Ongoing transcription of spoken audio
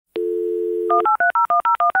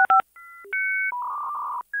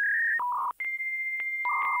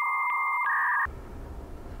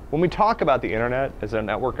When we talk about the internet as a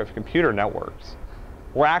network of computer networks,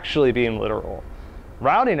 we're actually being literal.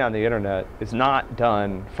 Routing on the internet is not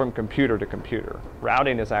done from computer to computer.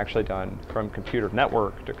 Routing is actually done from computer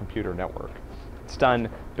network to computer network. It's done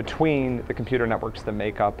between the computer networks that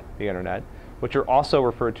make up the internet, which are also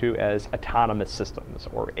referred to as autonomous systems,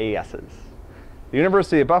 or ASs. The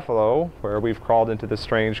University of Buffalo, where we've crawled into this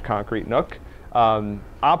strange concrete nook,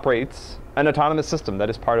 operates an autonomous system that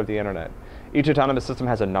is part of the internet. Each autonomous system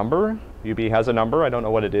has a number. UB has a number. I don't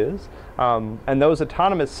know what it is. And those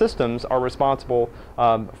autonomous systems are responsible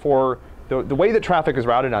for the way that traffic is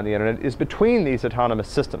routed on the internet is between these autonomous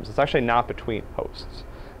systems. It's actually not between hosts.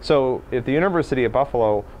 So if the University of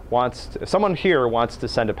Buffalo if someone here wants to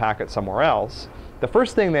send a packet somewhere else, the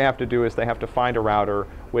first thing they have to do is they have to find a router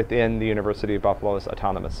within the University of Buffalo's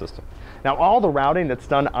autonomous system. Now, all the routing that's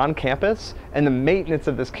done on campus and the maintenance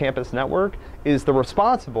of this campus network is the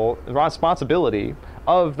responsibility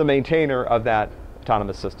of the maintainer of that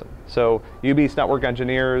autonomous system. So UB's network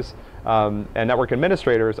engineers and network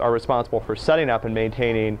administrators are responsible for setting up and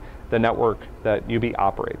maintaining the network that UB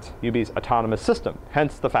operates, UB's autonomous system,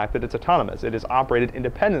 hence the fact that it's autonomous. It is operated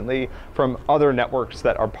independently from other networks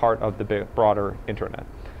that are part of the broader internet.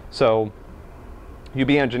 So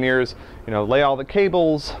UB engineers, lay all the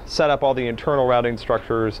cables, set up all the internal routing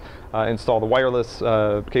structures, install the wireless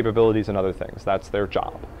capabilities and other things. That's their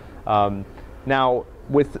job.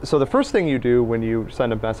 So the first thing you do when you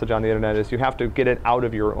send a message on the internet is you have to get it out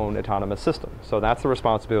of your own autonomous system. So that's the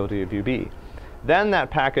responsibility of UB. Then that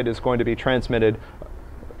packet is going to be transmitted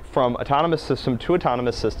from autonomous system to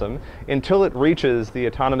autonomous system until it reaches the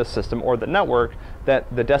autonomous system or the network that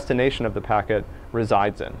the destination of the packet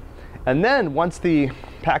resides in. And then once the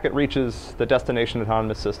packet reaches the destination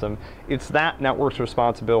autonomous system, it's that network's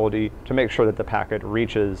responsibility to make sure that the packet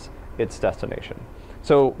reaches its destination.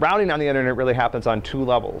 So routing on the internet really happens on two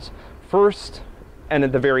levels. First, and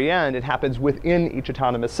at the very end, it happens within each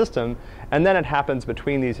autonomous system, and then it happens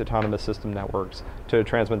between these autonomous system networks to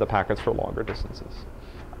transmit the packets for longer distances.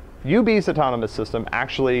 UB's autonomous system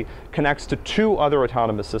actually connects to two other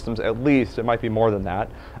autonomous systems, at least. It might be more than that.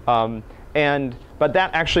 But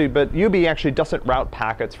UB actually doesn't route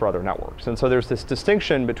packets for other networks. And so there's this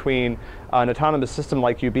distinction between an autonomous system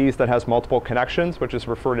like UB's that has multiple connections, which is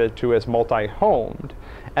referred to as multi-homed,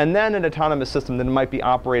 and then an autonomous system that might be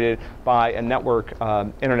operated by a network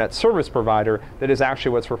internet service provider that is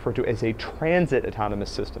actually what's referred to as a transit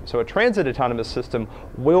autonomous system. So a transit autonomous system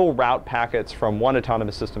will route packets from one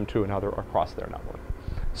autonomous system to another across their network.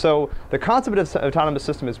 So the concept of autonomous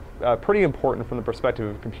system is pretty important from the perspective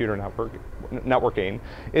of computer networking.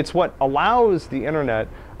 It's what allows the internet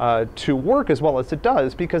to work as well as it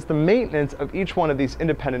does, because the maintenance of each one of these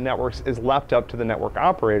independent networks is left up to the network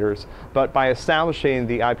operators. But by establishing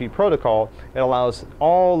the IP protocol, it allows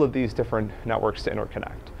all of these different networks to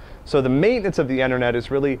interconnect. So the maintenance of the internet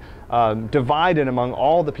is really divided among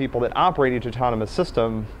all the people that operate each autonomous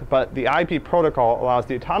system, but the IP protocol allows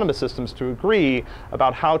the autonomous systems to agree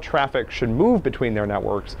about how traffic should move between their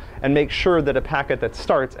networks and make sure that a packet that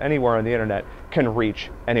starts anywhere on the internet can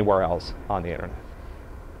reach anywhere else on the internet.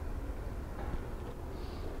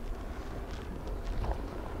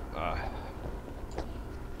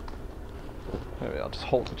 Maybe I'll just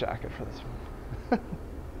hold the jacket for this one.